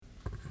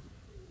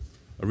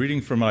A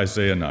reading from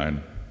Isaiah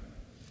 9.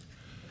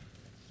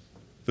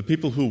 The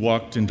people who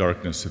walked in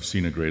darkness have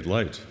seen a great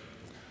light.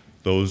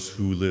 Those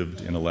who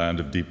lived in a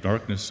land of deep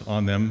darkness,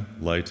 on them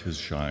light has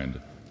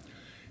shined.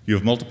 You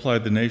have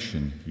multiplied the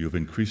nation, you have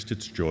increased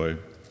its joy.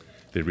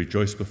 They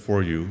rejoice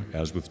before you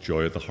as with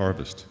joy at the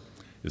harvest,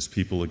 as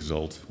people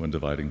exult when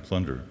dividing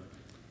plunder.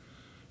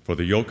 For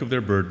the yoke of their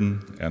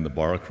burden and the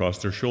bar across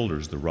their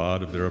shoulders, the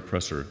rod of their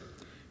oppressor,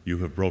 you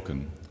have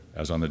broken,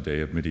 as on the day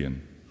of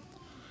Midian.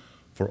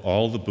 For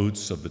all the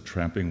boots of the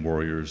tramping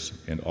warriors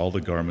and all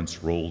the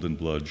garments rolled in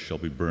blood shall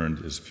be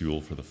burned as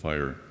fuel for the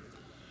fire.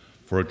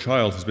 For a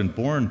child has been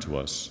born to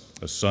us,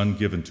 a son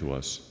given to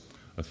us.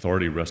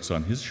 Authority rests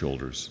on his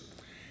shoulders,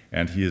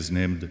 and he is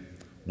named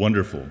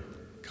Wonderful,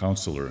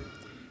 Counselor,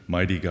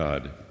 Mighty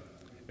God,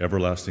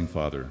 Everlasting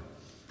Father,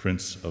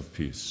 Prince of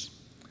Peace.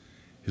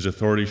 His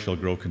authority shall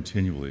grow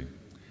continually,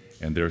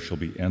 and there shall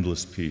be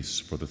endless peace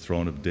for the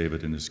throne of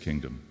David and his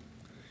kingdom.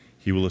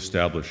 He will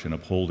establish and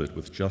uphold it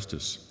with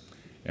justice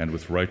and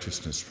with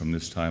righteousness from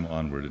this time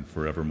onward and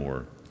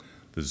forevermore.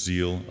 The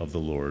zeal of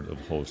the Lord of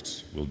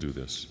hosts will do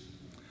this.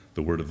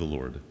 The word of the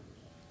Lord.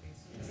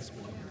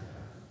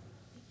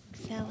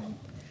 Alan.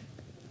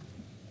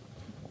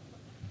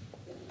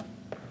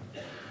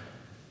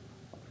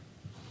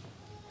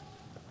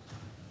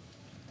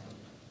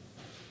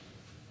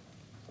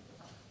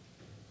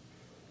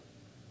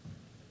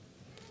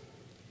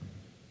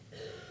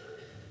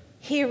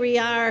 Here we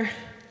are,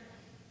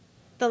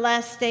 the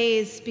last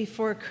days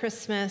before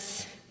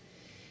Christmas.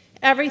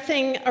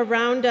 Everything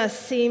around us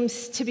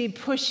seems to be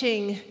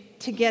pushing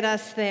to get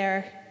us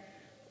there.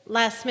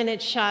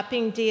 Last-minute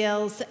shopping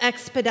deals,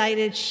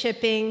 expedited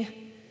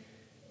shipping,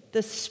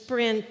 the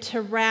sprint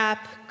to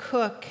wrap,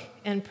 cook,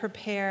 and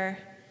prepare.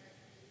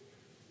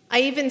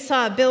 I even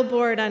saw a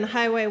billboard on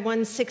Highway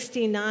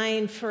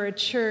 169 for a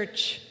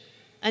church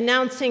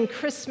announcing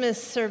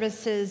Christmas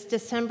services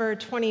December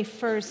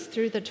 21st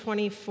through the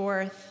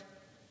 24th.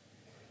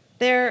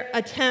 Their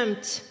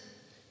attempt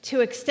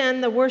to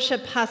extend the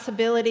worship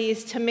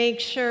possibilities to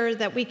make sure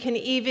that we can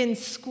even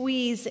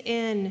squeeze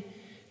in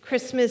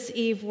Christmas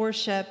Eve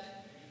worship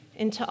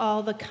into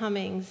all the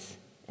comings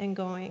and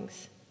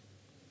goings.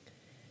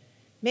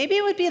 Maybe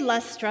it would be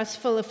less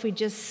stressful if we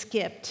just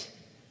skipped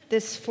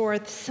this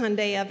fourth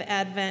Sunday of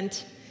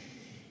Advent.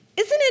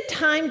 Isn't it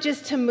time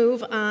just to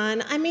move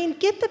on? I mean,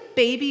 get the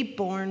baby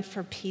born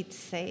for Pete's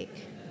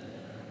sake.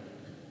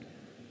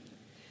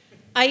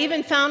 I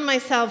even found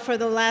myself for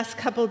the last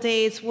couple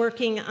days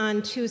working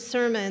on 2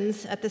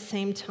 sermons at the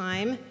same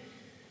time.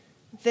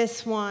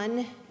 This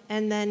one,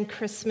 and then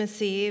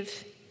Christmas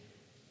Eve.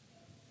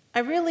 I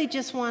really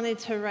just wanted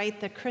to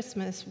write the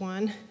Christmas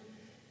one,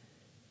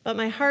 but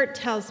my heart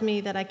tells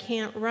me that I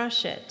can't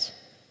rush it.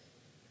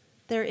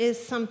 There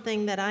is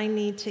something that I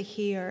need to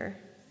hear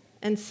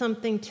and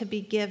something to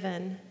be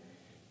given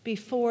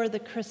before the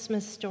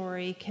Christmas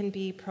story can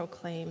be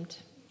proclaimed.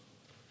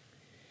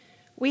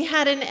 We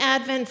had an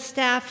Advent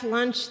staff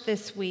lunch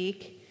this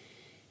week,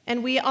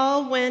 and we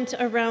all went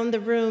around the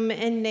room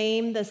and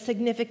named the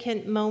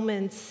significant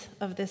moments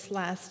of this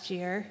last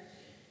year.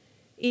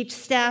 Each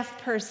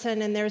staff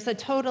person, and there's a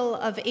total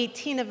of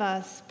 18 of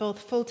us,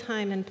 both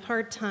full-time and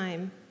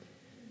part-time,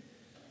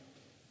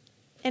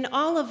 and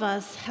all of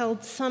us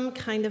held some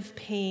kind of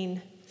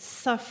pain,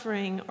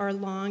 suffering, or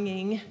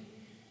longing,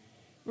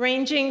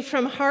 ranging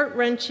from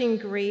heart-wrenching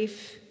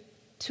grief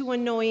to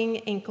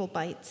annoying ankle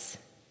bites.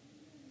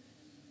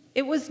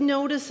 It was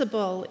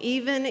noticeable,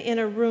 even in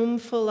a room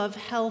full of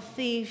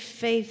healthy,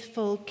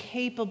 faithful,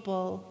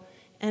 capable,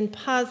 and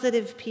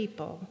positive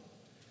people,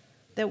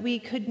 that we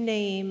could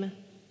name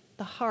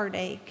the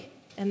heartache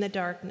and the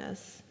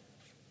darkness.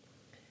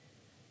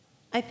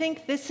 I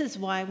think this is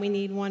why we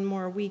need one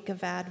more week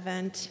of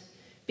Advent,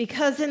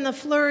 because in the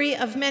flurry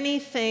of many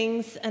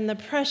things and the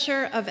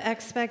pressure of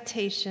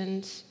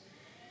expectations,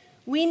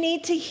 we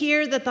need to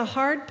hear that the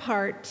hard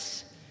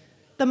parts,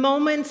 the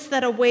moments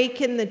that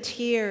awaken the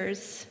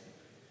tears,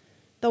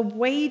 the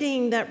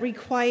waiting that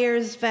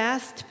requires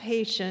vast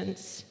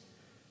patience,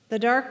 the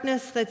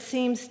darkness that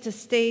seems to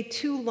stay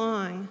too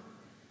long,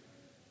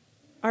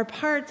 are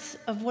parts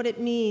of what it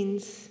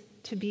means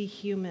to be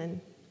human.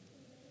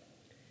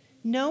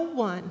 No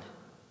one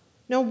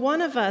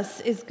of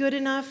us is good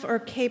enough or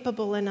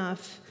capable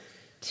enough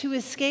to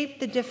escape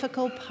the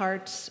difficult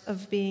parts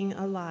of being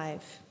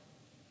alive.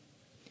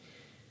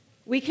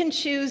 We can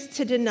choose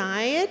to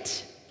deny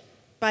it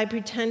by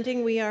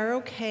pretending we are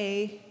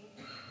okay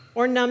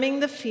or numbing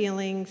the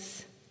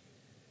feelings,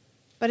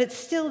 but it's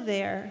still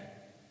there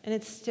and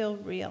it's still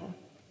real.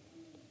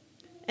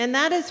 And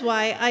that is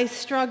why I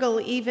struggle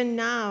even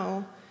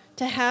now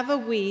to have a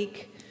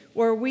week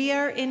where we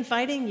are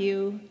inviting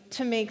you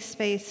to make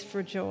space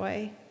for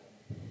joy.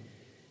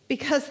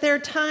 Because there are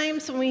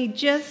times when we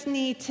just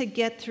need to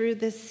get through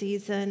this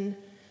season,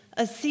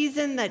 a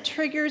season that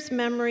triggers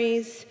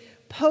memories,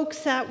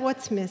 pokes at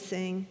what's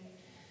missing.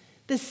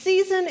 The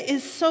season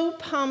is so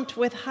pumped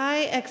with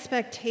high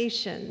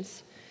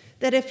expectations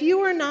that if you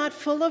are not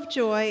full of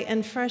joy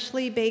and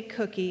freshly baked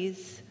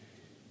cookies,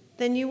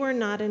 then you are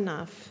not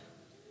enough.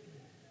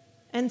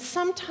 And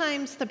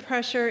sometimes the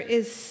pressure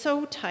is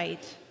so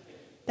tight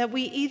that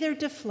we either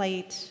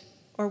deflate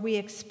or we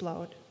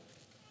explode.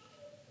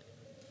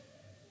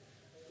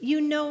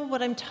 You know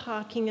what I'm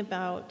talking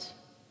about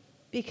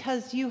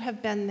because you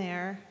have been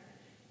there,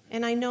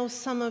 and I know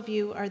some of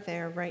you are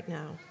there right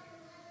now.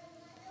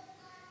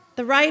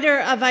 The writer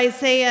of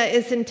Isaiah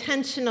is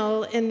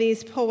intentional in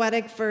these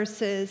poetic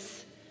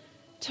verses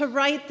to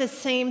write the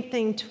same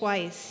thing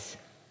twice.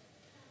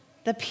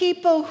 The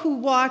people who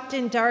walked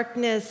in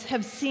darkness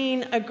have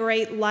seen a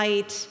great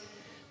light.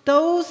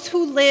 Those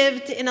who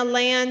lived in a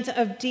land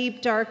of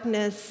deep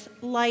darkness,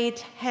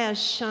 light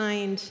has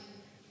shined.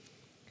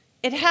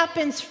 It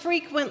happens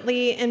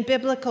frequently in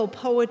biblical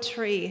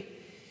poetry.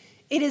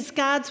 It is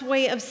God's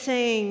way of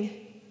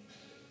saying,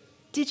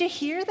 "Did you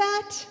hear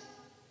that?"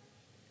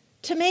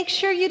 To make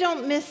sure you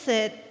don't miss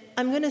it,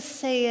 I'm going to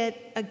say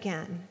it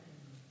again.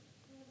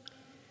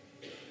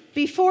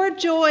 Before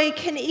joy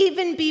can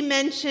even be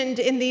mentioned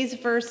in these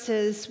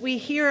verses, we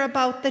hear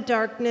about the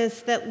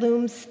darkness that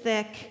looms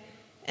thick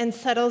and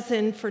settles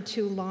in for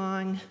too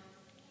long.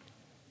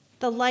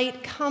 The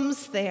light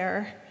comes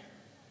there.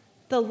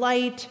 The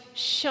light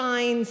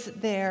shines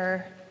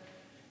there.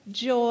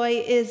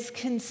 Joy is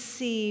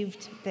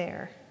conceived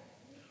there.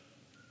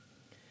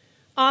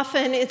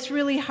 Often it's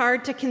really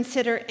hard to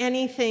consider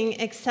anything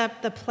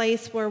except the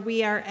place where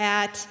we are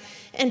at,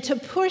 and to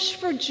push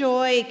for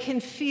joy can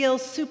feel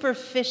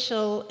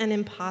superficial and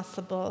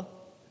impossible.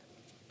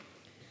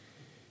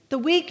 The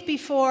week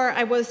before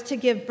I was to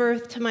give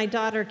birth to my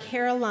daughter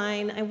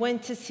Caroline, I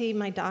went to see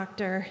my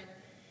doctor.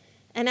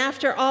 And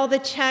after all the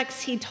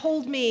checks, he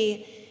told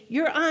me,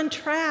 "You're on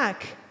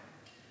track."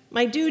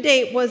 My due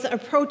date was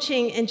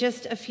approaching in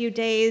just a few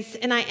days,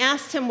 and I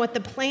asked him what the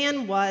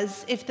plan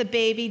was if the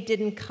baby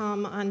didn't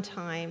come on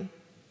time.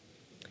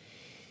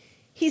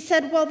 He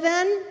said, "Well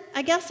then,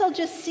 I guess I'll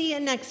just see you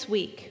next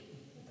week."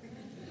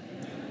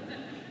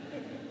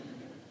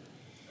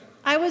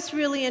 I was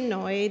really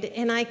annoyed,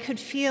 and I could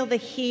feel the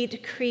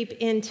heat creep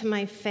into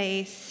my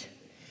face.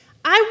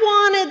 I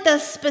wanted the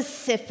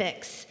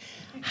specifics.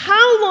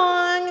 How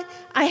long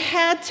I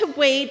had to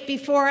wait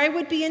before I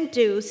would be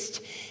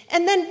induced,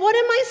 and then what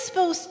am I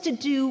supposed to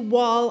do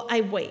while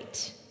I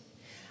wait?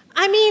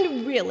 I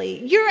mean,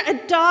 really, you're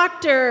a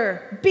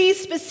doctor. Be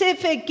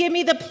specific. Give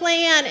me the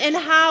plan and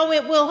how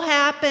it will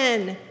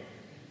happen.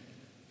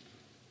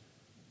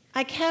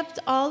 I kept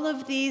all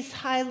of these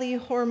highly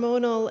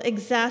hormonal,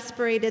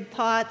 exasperated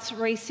thoughts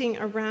racing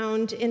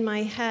around in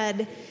my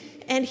head,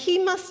 and he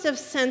must have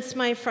sensed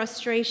my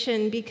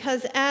frustration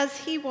because as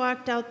he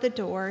walked out the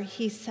door,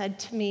 he said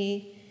to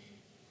me,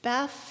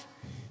 "Beth,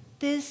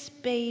 this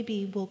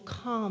baby will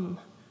come,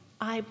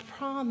 I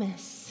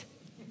promise."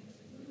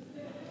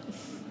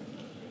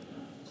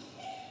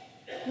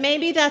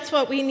 Maybe that's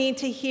what we need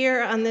to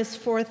hear on this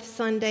fourth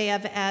Sunday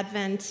of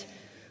Advent,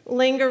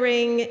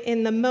 lingering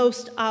in the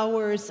most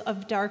hours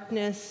of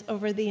darkness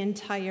over the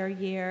entire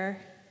year.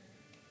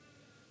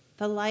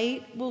 The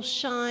light will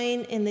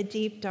shine in the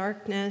deep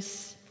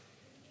darkness.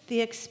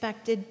 The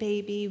expected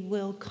baby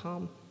will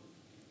come.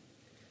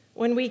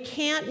 When we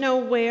can't know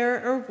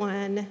where or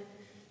when,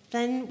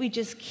 then we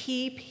just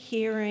keep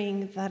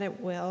hearing that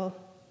it will.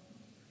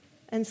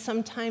 And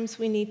sometimes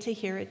we need to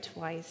hear it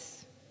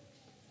twice.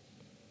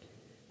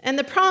 And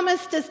the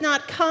promise does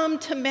not come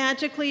to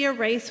magically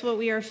erase what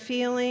we are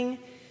feeling.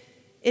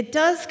 It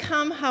does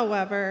come,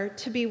 however,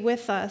 to be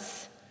with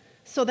us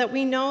so that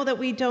we know that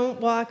we don't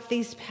walk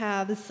these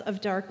paths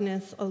of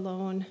darkness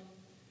alone.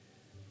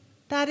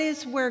 That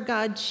is where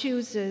God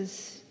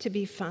chooses to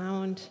be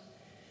found.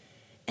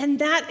 And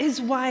that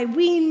is why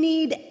we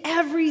need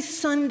every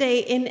Sunday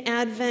in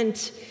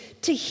Advent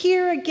to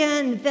hear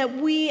again that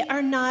we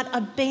are not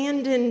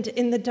abandoned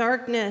in the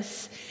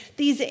darkness.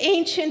 These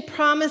ancient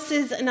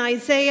promises in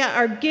Isaiah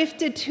are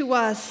gifted to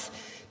us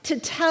to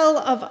tell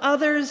of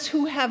others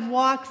who have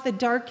walked the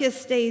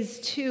darkest days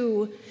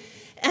too,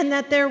 and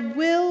that there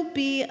will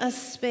be a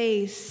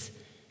space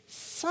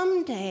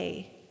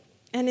someday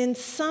and in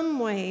some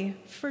way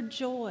for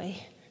joy.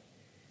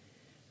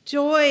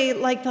 Joy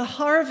like the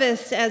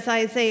harvest, as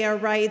Isaiah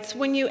writes,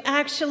 when you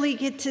actually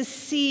get to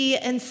see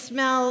and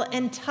smell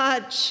and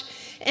touch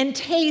and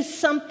taste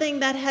something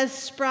that has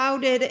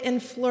sprouted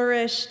and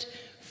flourished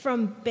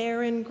from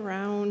barren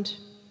ground.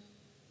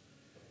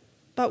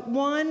 But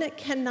one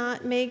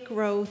cannot make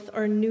growth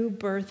or new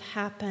birth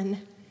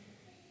happen.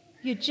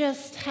 You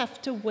just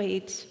have to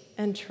wait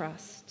and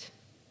trust.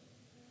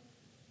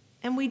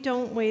 And we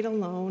don't wait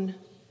alone.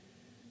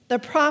 The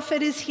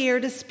prophet is here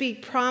to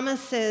speak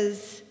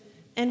promises,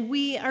 and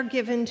we are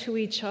given to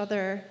each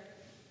other.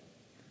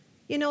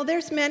 You know,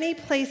 there's many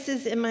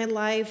places in my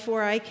life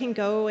where I can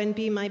go and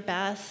be my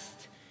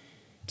best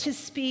to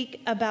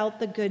speak about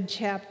the good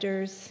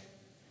chapters.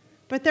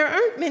 But there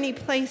aren't many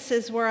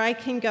places where I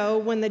can go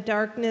when the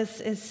darkness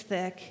is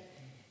thick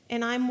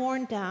and I'm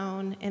worn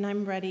down and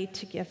I'm ready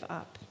to give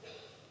up.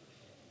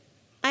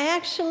 I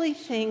actually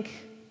think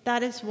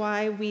that is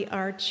why we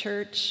are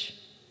church,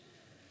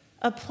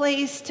 a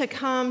place to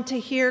come to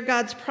hear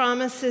God's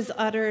promises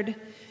uttered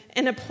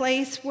and a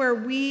place where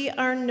we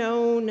are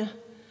known,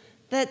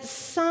 that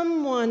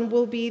someone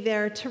will be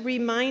there to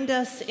remind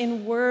us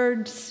in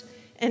words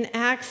and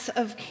acts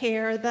of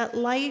care that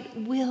light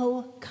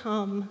will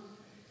come.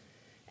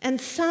 And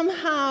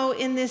somehow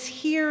in this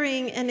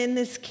hearing and in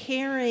this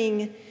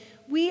caring,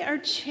 we are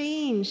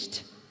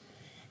changed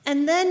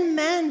and then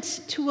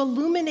meant to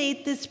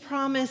illuminate this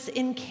promise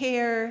in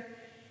care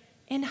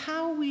in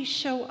how we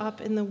show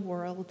up in the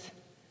world,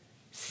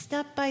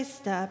 step by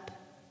step,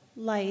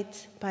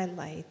 light by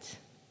light.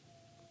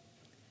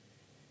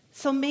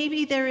 So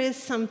maybe there is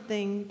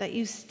something that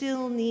you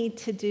still need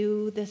to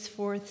do this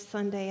fourth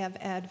Sunday of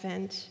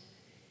Advent.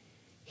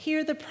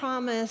 Hear the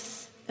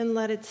promise and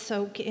let it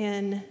soak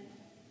in.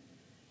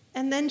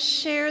 And then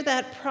share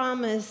that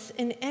promise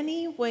in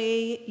any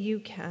way you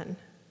can.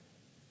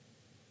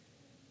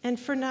 And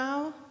for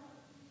now,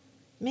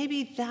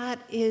 maybe that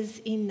is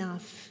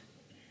enough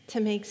to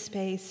make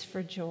space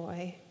for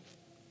joy.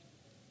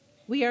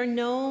 We are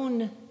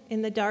known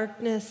in the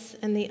darkness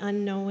and the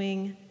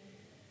unknowing.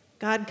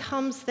 God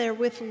comes there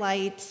with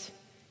light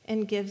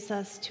and gives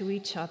us to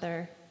each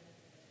other.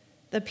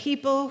 The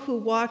people who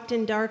walked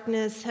in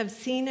darkness have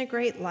seen a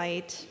great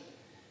light.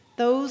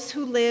 Those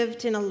who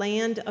lived in a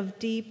land of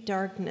deep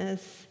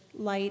darkness,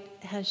 light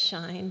has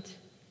shined.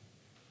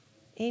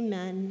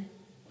 Amen.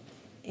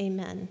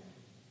 Amen.